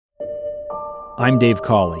I'm Dave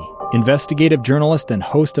Cawley, investigative journalist and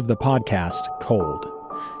host of the podcast Cold.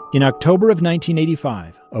 In October of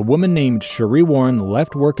 1985, a woman named Sheree Warren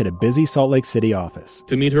left work at a busy Salt Lake City office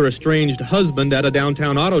to meet her estranged husband at a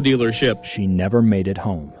downtown auto dealership. She never made it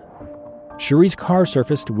home. Sheree's car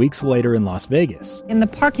surfaced weeks later in Las Vegas. In the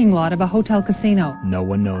parking lot of a hotel casino. No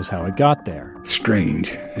one knows how it got there.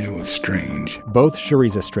 Strange. It was strange. Both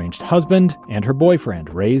Sheree's estranged husband and her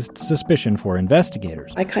boyfriend raised suspicion for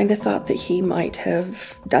investigators. I kind of thought that he might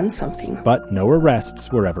have done something. But no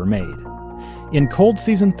arrests were ever made. In Cold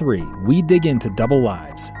Season 3, we dig into double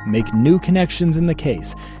lives, make new connections in the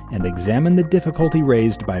case, and examine the difficulty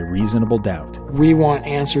raised by reasonable doubt. We want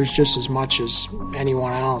answers just as much as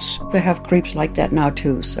anyone else. They have creeps like that now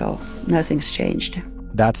too, so nothing's changed.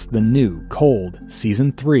 That's the new Cold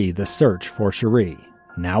Season 3, The Search for Sheree,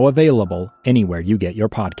 now available anywhere you get your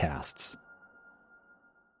podcasts.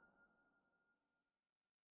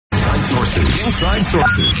 Inside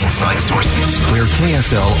Sources, where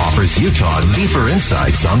KSL offers Utah deeper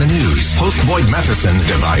insights on the news. Host Boyd Matheson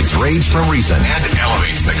divides rage from reason and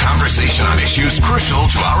elevates the conversation on issues crucial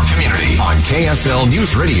to our community on KSL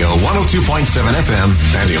News Radio 102.7 FM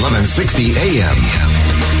and 1160 AM.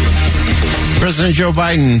 President Joe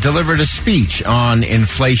Biden delivered a speech on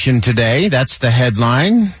inflation today. That's the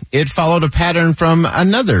headline. It followed a pattern from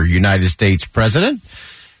another United States president.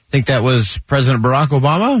 Think that was President Barack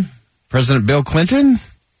Obama? President Bill Clinton?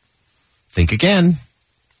 Think again.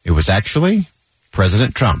 It was actually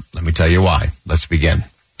President Trump. Let me tell you why. Let's begin.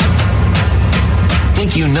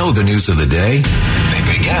 Think you know the news of the day?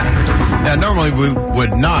 Think again. Now, normally we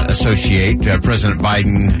would not associate President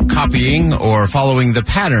Biden copying or following the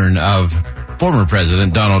pattern of former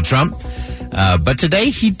President Donald Trump. But today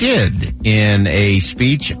he did in a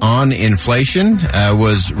speech on inflation,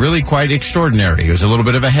 was really quite extraordinary. It was a little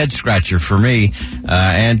bit of a head scratcher for me,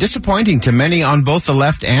 and disappointing to many on both the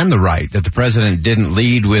left and the right that the president didn't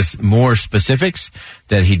lead with more specifics,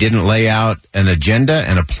 that he didn't lay out an agenda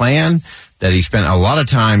and a plan, that he spent a lot of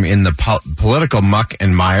time in the political muck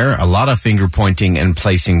and mire, a lot of finger pointing and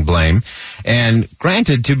placing blame. And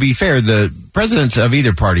granted, to be fair, the presidents of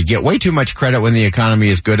either party get way too much credit when the economy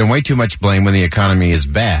is good and way too much blame when the economy is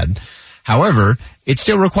bad. However, it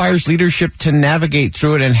still requires leadership to navigate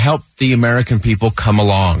through it and help the American people come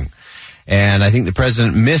along. And I think the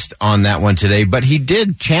president missed on that one today, but he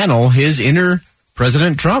did channel his inner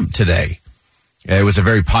President Trump today. It was a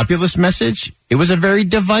very populist message. It was a very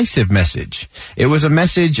divisive message. It was a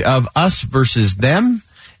message of us versus them.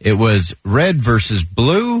 It was red versus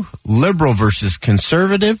blue, liberal versus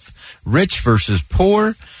conservative, rich versus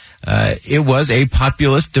poor. It was a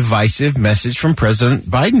populist, divisive message from President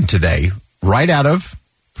Biden today, right out of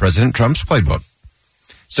President Trump's playbook.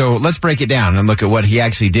 So let's break it down and look at what he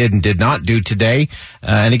actually did and did not do today.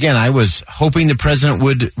 And again, I was hoping the president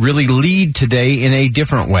would really lead today in a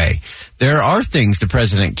different way. There are things the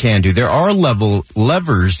president can do. There are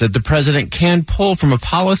levers that the president can pull from a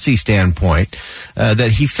policy standpoint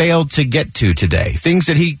that he failed to get to today. Things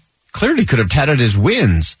that he clearly could have touted as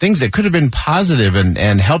wins, things that could have been positive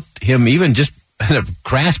and helped him even just in a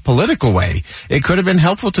crass political way. It could have been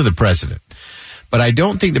helpful to the president. But I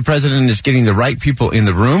don't think the president is getting the right people in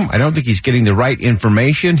the room. I don't think he's getting the right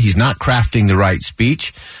information. He's not crafting the right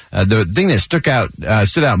speech. The thing that stood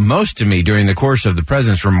out most to me during the course of the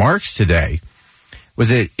president's remarks today was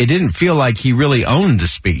that it didn't feel like he really owned the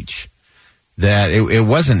speech, that it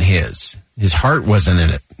wasn't his. His heart wasn't in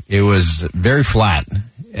it. It was very flat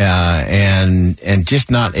and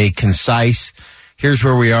just not a concise, here's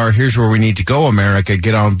where we are, here's where we need to go, America,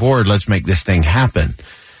 get on board, let's make this thing happen.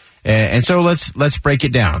 And so let's break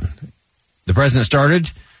it down. The president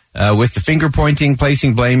started with the finger pointing,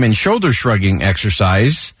 placing blame, and shoulder shrugging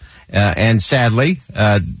exercise. And sadly,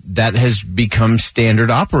 that has become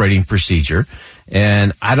standard operating procedure.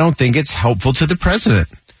 And I don't think it's helpful to the president.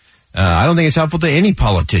 I don't think it's helpful to any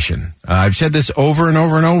politician. I've said this over and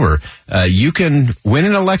over and over. You can win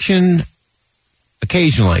an election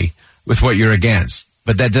occasionally with what you're against,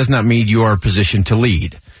 but that does not mean you are positioned to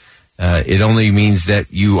lead. It only means that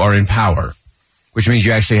you are in power, which means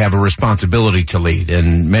you actually have a responsibility to lead.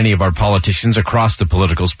 And many of our politicians across the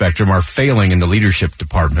political spectrum are failing in the leadership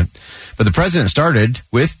department. But the president started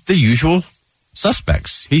with the usual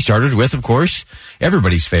suspects. He started with, of course,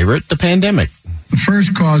 everybody's favorite, the pandemic. The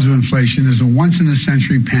first cause of inflation is a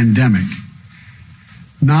once-in-a-century pandemic.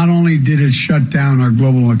 Not only did it shut down our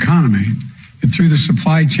global economy, it threw the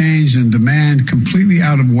supply chains and demand completely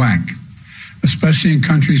out of whack, especially in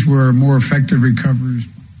countries where more effective recoveries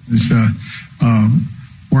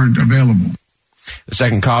weren't available. The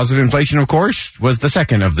second cause of inflation, of course, was the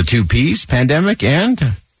second of the two Ps, pandemic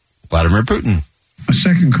and Vladimir Putin. A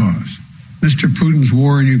second cause, Mr. Putin's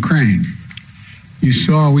war in Ukraine. We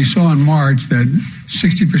saw in March that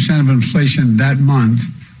 60% of inflation that month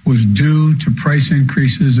was due to price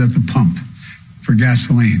increases at the pump for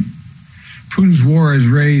gasoline. Putin's war has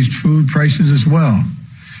raised food prices as well,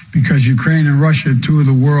 because Ukraine and Russia, two of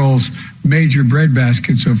the world's major bread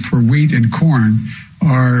baskets for wheat and corn,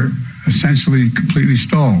 are essentially completely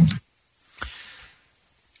stalled.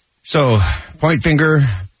 So, point finger,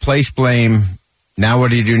 place blame. Now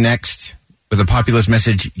what do you do next? With a populist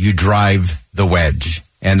message, you drive the wedge.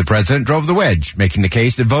 And the president drove the wedge, making the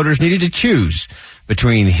case that voters needed to choose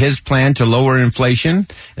between his plan to lower inflation and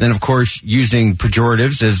then, of course, using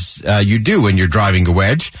pejoratives as you do when you're driving a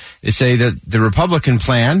wedge. They say that the Republican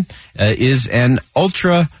plan is an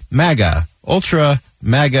ultra MAGA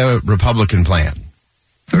Republican plan.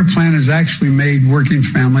 Their plan has actually made working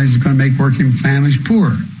families, it's going to make working families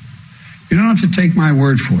poor. You don't have to take my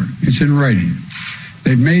word for it. It's in writing.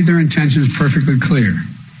 They've made their intentions perfectly clear.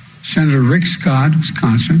 Senator Rick Scott,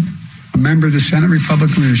 Wisconsin, a member of the Senate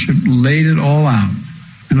Republican leadership, laid it all out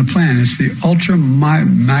in a plan. It's the ultra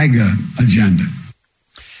MAGA agenda.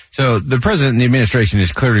 So the president and the administration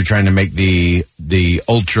is clearly trying to make the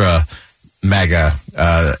ultra MAGA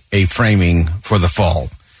a framing for the fall.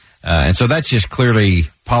 And so that's just clearly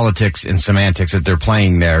politics and semantics that they're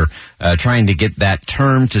playing there, trying to get that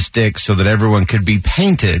term to stick so that everyone could be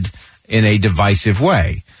painted in a divisive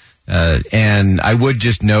way. And I would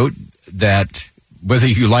just note that whether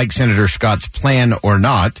you like Senator Scott's plan or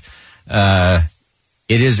not,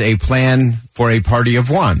 it is a plan for a party of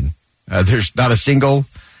one. There's not a single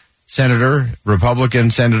senator,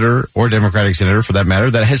 Republican senator, or Democratic senator, for that matter,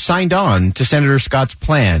 that has signed on to Senator Scott's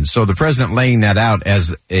plan. So the president laying that out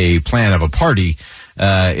as a plan of a party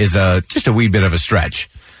is just a wee bit of a stretch.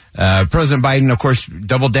 President Biden, of course,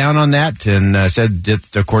 doubled down on that and said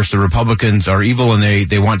that, of course, the Republicans are evil and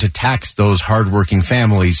they want to tax those hardworking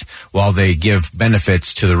families while they give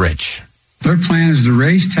benefits to the rich. Their plan is to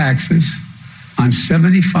raise taxes on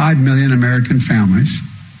 75 million American families,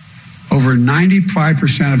 over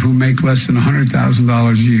 95% of whom make less than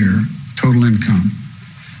 $100,000 a year total income.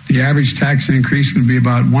 The average tax increase would be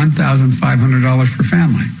about $1,500 per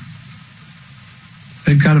family.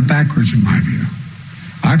 They've got it backwards, in my view.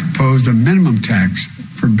 I proposed a minimum tax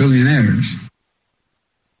for billionaires.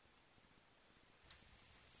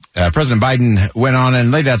 President Biden went on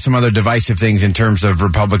and laid out some other divisive things in terms of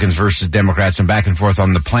Republicans versus Democrats and back and forth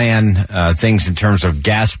on the plan, things in terms of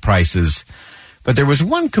gas prices. But there was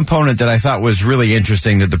one component that I thought was really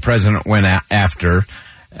interesting that the president went after,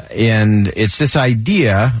 and it's this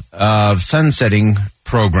idea of sunsetting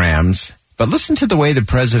programs. But listen to the way the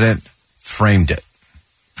president framed it.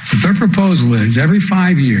 But their proposal is every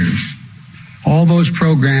 5 years, all those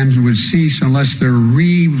programs would cease unless they're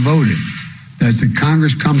re-voted. That the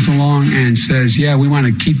Congress comes along and says, yeah, we want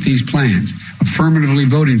to keep these plans, affirmatively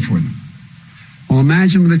voting for them. Well,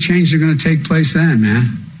 imagine the changes are going to take place then,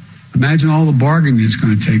 man. Imagine all the bargaining that's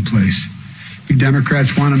going to take place. If you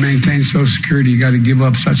Democrats want to maintain Social Security, you got to give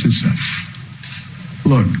up such and such.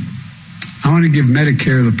 Look, I want to give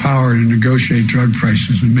Medicare the power to negotiate drug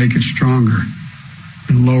prices and make it stronger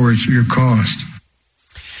and lower your cost.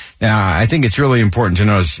 Now, I think it's really important to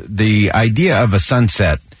notice the idea of a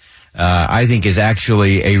sunset, I think, is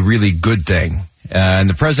actually a really good thing. And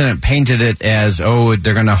the president painted it as,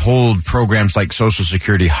 they're going to hold programs like Social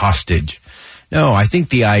Security hostage. No, I think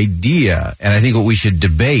the idea, and I think what we should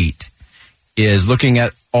debate, is looking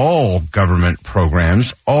at all government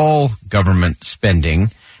programs, all government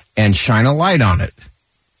spending, and shine a light on it.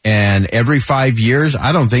 And every 5 years,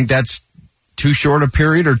 I don't think that's too short a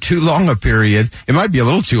period or too long a period. It might be a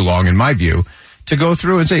little too long, in my view, to go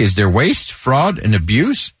through and say, is there waste, fraud, and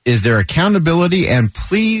abuse? Is there accountability? And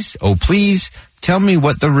please, tell me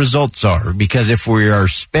what the results are. Because if we are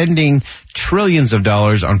spending trillions of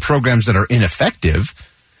dollars on programs that are ineffective,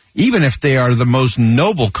 even if they are the most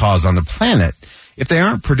noble cause on the planet, if they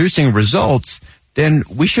aren't producing results, then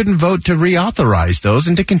we shouldn't vote to reauthorize those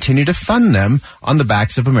and to continue to fund them on the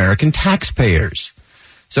backs of American taxpayers.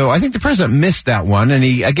 So I think the president missed that one, and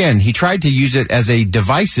he tried to use it as a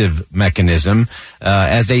divisive mechanism,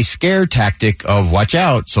 as a scare tactic of, watch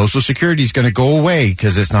out, Social Security is going to go away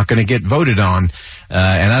because it's not going to get voted on.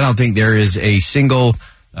 And I don't think there is a single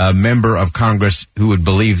member of Congress who would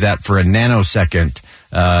believe that for a nanosecond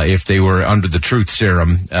if they were under the truth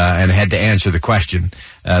serum and had to answer the question.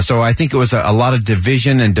 So I think it was a lot of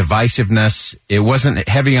division and divisiveness. It wasn't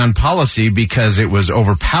heavy on policy because it was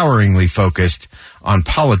overpoweringly focused on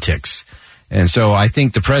politics. And so I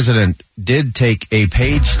think the president did take a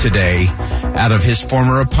page today out of his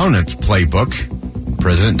former opponent's playbook,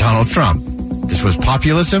 President Donald Trump. This was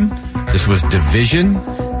populism. This was division.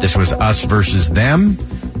 This was us versus them.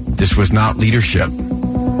 This was not leadership.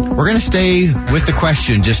 We're going to stay with the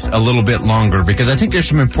question just a little bit longer because I think there's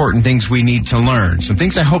some important things we need to learn. Some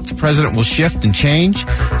things I hope the president will shift and change.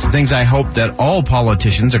 Some things I hope that all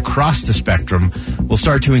politicians across the spectrum will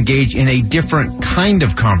start to engage in a different kind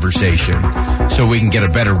of conversation so we can get a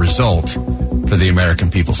better result for the American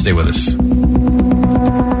people. Stay with us.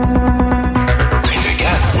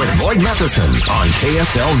 With Boyd Matheson on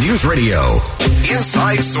KSL News Radio.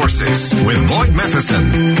 Inside Sources with Boyd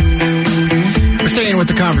Matheson. We're staying with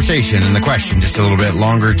the conversation and the question just a little bit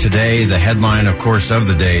longer today. The headline, of course, of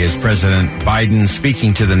the day is President Biden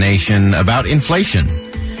speaking to the nation about inflation.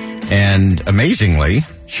 And amazingly,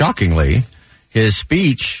 shockingly, his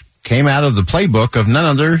speech came out of the playbook of none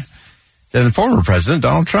other than former President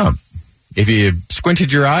Donald Trump. If you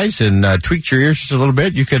squinted your eyes and tweaked your ears just a little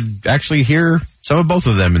bit, you could actually hear some of both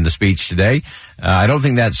of them in the speech today. I don't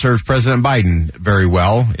think that served President Biden very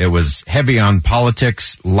well. It was heavy on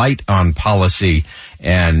politics, light on policy,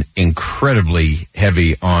 and incredibly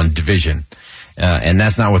heavy on division. And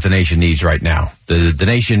that's not what the nation needs right now. The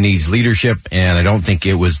nation needs leadership, and I don't think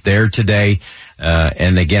it was there today.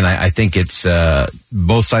 And again, I think it's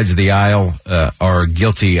both sides of the aisle are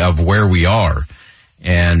guilty of where we are.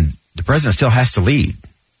 And the president still has to lead.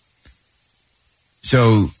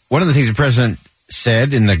 So one of the things the president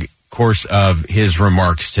said in the course of his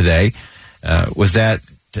remarks today was that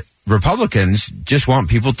Republicans just want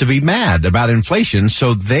people to be mad about inflation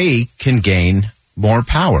so they can gain more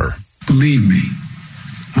power. Believe me,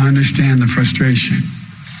 I understand the frustration.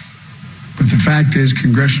 But the fact is,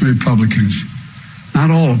 congressional Republicans, not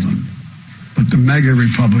all of them, but the mega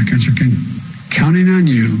Republicans are counting on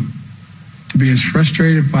you to be as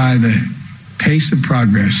frustrated by the pace of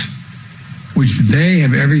progress, which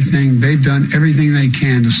they've done everything they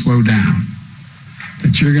can to slow down,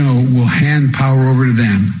 that will hand power over to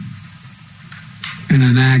them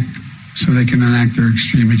and so they can enact their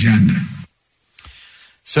extreme agenda.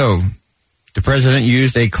 So the president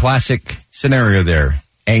used a classic scenario there: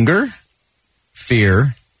 anger,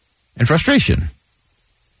 fear, and frustration.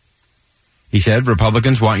 He said,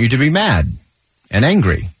 Republicans want you to be mad and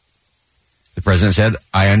angry. The president said,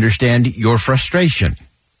 I understand your frustration.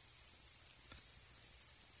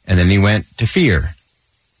 And then he went to fear.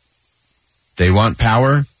 They want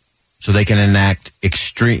power so they can enact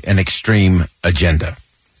an extreme agenda.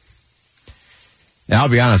 Now, I'll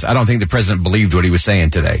be honest, I don't think the president believed what he was saying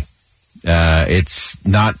today. It's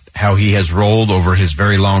not how he has rolled over his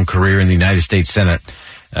very long career in the United States Senate.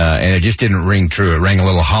 And it just didn't ring true. It rang a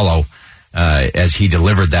little hollow as he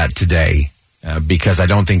delivered that today. Because I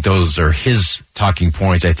don't think those are his talking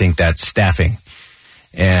points. I think that's staffing.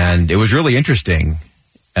 And it was really interesting.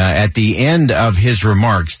 At the end of his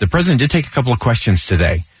remarks, the president did take a couple of questions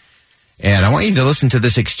today. And I want you to listen to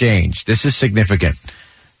this exchange. This is significant.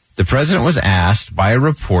 The president was asked by a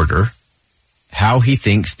reporter how he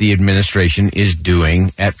thinks the administration is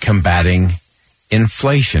doing at combating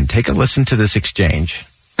inflation. Take a listen to this exchange.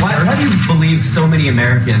 Why do you believe so many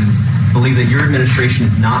Americans believe that your administration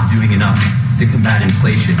is not doing enough to combat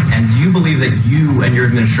inflation? And do you believe that you and your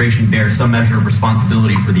administration bear some measure of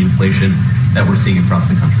responsibility for the inflation that we're seeing across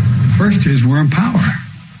the country? First is we're in power.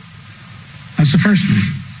 That's the first thing.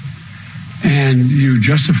 And you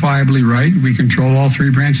justifiably right, we control all three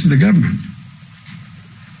branches of the government.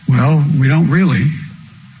 Well, we don't really.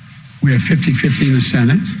 We have 50-50 in the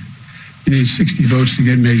Senate. You need 60 votes to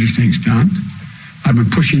get major things done. I've been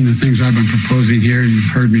pushing the things I've been proposing here, and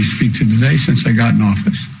you've heard me speak to today since I got in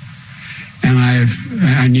office. And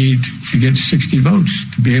I need to get 60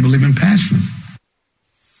 votes to be able to even pass them.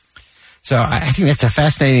 So I think that's a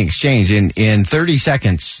fascinating exchange. In 30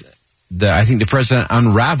 seconds, I think the president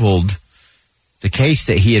unraveled the case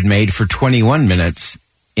that he had made for 21 minutes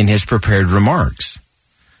in his prepared remarks.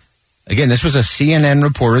 Again, this was a CNN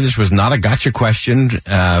reporter. This was not a gotcha question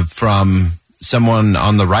from someone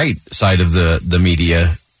on the right side of the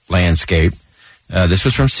media landscape. This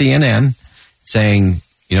was from CNN saying,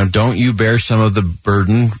 don't you bear some of the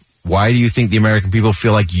burden? Why do you think the American people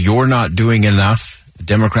feel like you're not doing enough,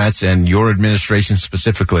 Democrats and your administration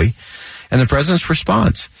specifically? And the president's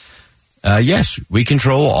response, yes, we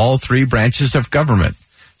control all three branches of government.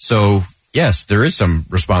 So, yes, there is some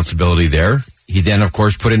responsibility there. He then, of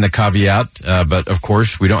course, put in the caveat, but, of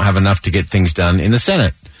course, we don't have enough to get things done in the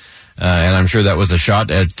Senate. And I'm sure that was a shot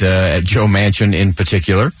at Joe Manchin in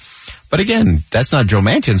particular. But again, that's not Joe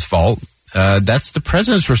Manchin's fault. That's the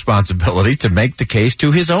president's responsibility to make the case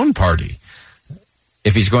to his own party.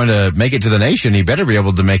 If he's going to make it to the nation, he better be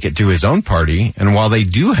able to make it to his own party. And while they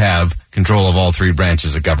do have control of all three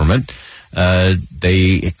branches of government,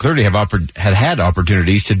 they clearly had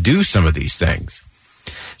opportunities to do some of these things.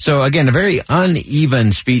 So again, a very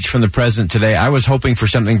uneven speech from the president today. I was hoping for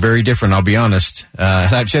something very different, I'll be honest.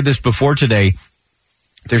 And I've said this before today.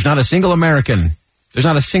 There's not a single American, there's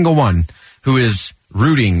not a single one who is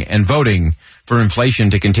rooting and voting for inflation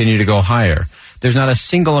to continue to go higher. There's not a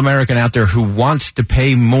single American out there who wants to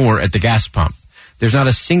pay more at the gas pump. There's not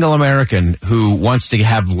a single American who wants to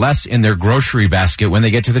have less in their grocery basket when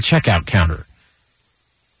they get to the checkout counter.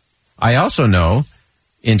 I also know,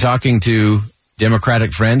 in talking to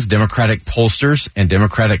Democratic friends, Democratic pollsters, and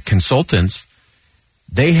Democratic consultants,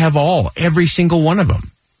 they have every single one of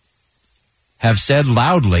them, have said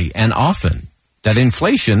loudly and often that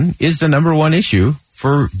inflation is the number one issue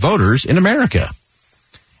for voters in America.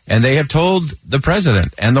 And they have told the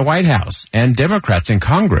president and the White House and Democrats in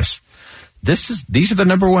Congress, these are the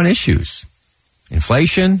number one issues.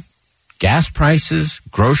 Inflation, gas prices,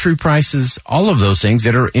 grocery prices, all of those things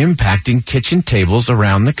that are impacting kitchen tables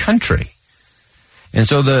around the country. And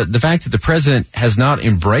so the fact that the president has not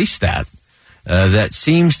embraced that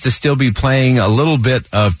seems to still be playing a little bit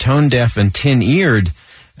of tone deaf and tin-eared,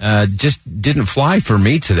 just didn't fly for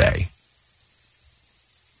me today.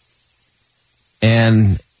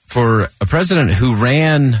 And for a president who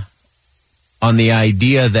ran on the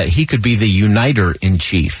idea that he could be the uniter in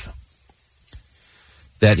chief,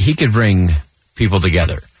 that he could bring people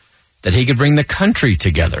together, that he could bring the country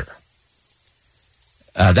together,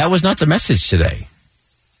 that was not the message today.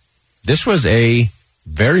 This was a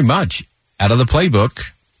very much out of the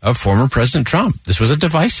playbook of former President Trump. This was a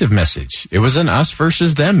divisive message. It was an us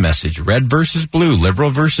versus them message, red versus blue, liberal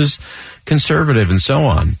versus conservative, and so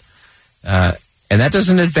on. And that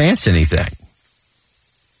doesn't advance anything.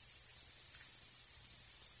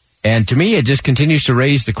 And to me, it just continues to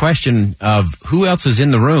raise the question of who else is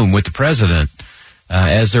in the room with the president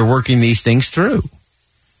as they're working these things through.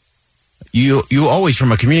 You always,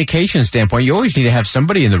 from a communication standpoint, you always need to have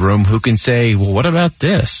somebody in the room who can say, well, what about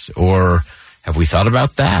this? Or have we thought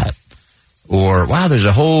about that? Or, wow, there's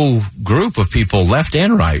a whole group of people, left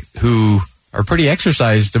and right, who are pretty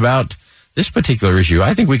exercised about this particular issue.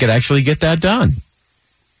 I think we could actually get that done.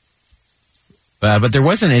 But there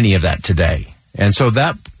wasn't any of that today. And so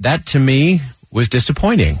that to me was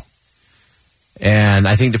disappointing. And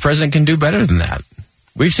I think the president can do better than that.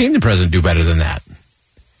 We've seen the president do better than that.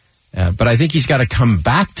 But I think he's got to come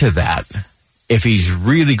back to that if he's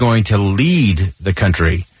really going to lead the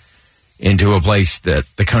country into a place that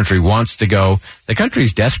the country wants to go. The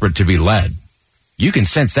country's desperate to be led. You can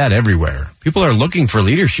sense that everywhere. People are looking for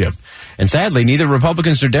leadership. And sadly, neither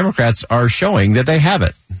Republicans nor Democrats are showing that they have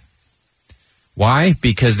it. Why?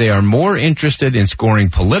 Because they are more interested in scoring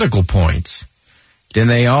political points than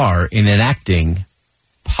they are in enacting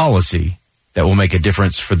policy that will make a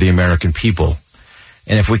difference for the American people.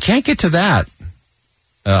 And if we can't get to that,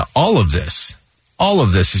 all of this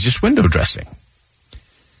is just window dressing.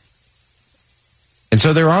 And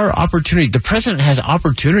so there are opportunities. The president has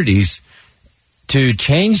opportunities to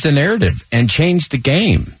change the narrative and change the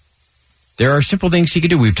game. There are simple things he could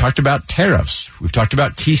do. We've talked about tariffs. We've talked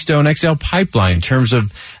about Keystone XL pipeline in terms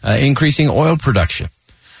of increasing oil production.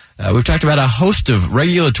 We've talked about a host of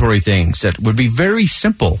regulatory things that would be very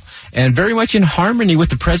simple and very much in harmony with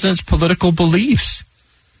the president's political beliefs.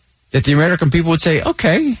 That the American people would say,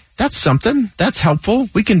 okay, that's something. That's helpful.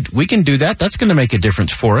 We can do that. That's going to make a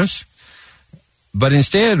difference for us. But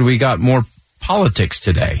instead, we got more politics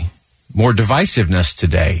today, more divisiveness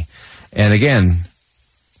today. And again,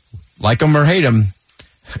 like them or hate them,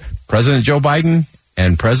 President Joe Biden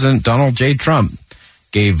and President Donald J. Trump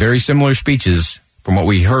gave very similar speeches from what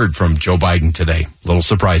we heard from Joe Biden today. A little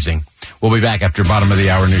surprising. We'll be back after bottom of the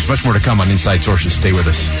hour news. Much more to come on Inside Sources. Stay with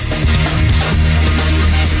us.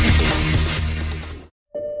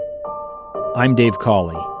 I'm Dave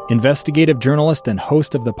Cawley, investigative journalist and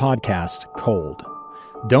host of the podcast Cold.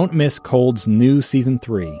 Don't miss Cold's new Season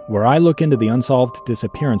 3, where I look into the unsolved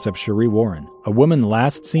disappearance of Sheree Warren, a woman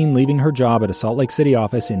last seen leaving her job at a Salt Lake City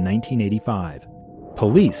office in 1985.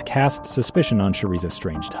 Police cast suspicion on Sheree's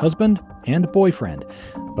estranged husband and boyfriend,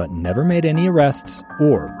 but never made any arrests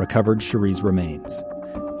or recovered Sheree's remains.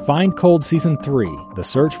 Find Cold Season 3, The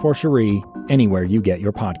Search for Sheree, anywhere you get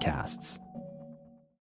your podcasts.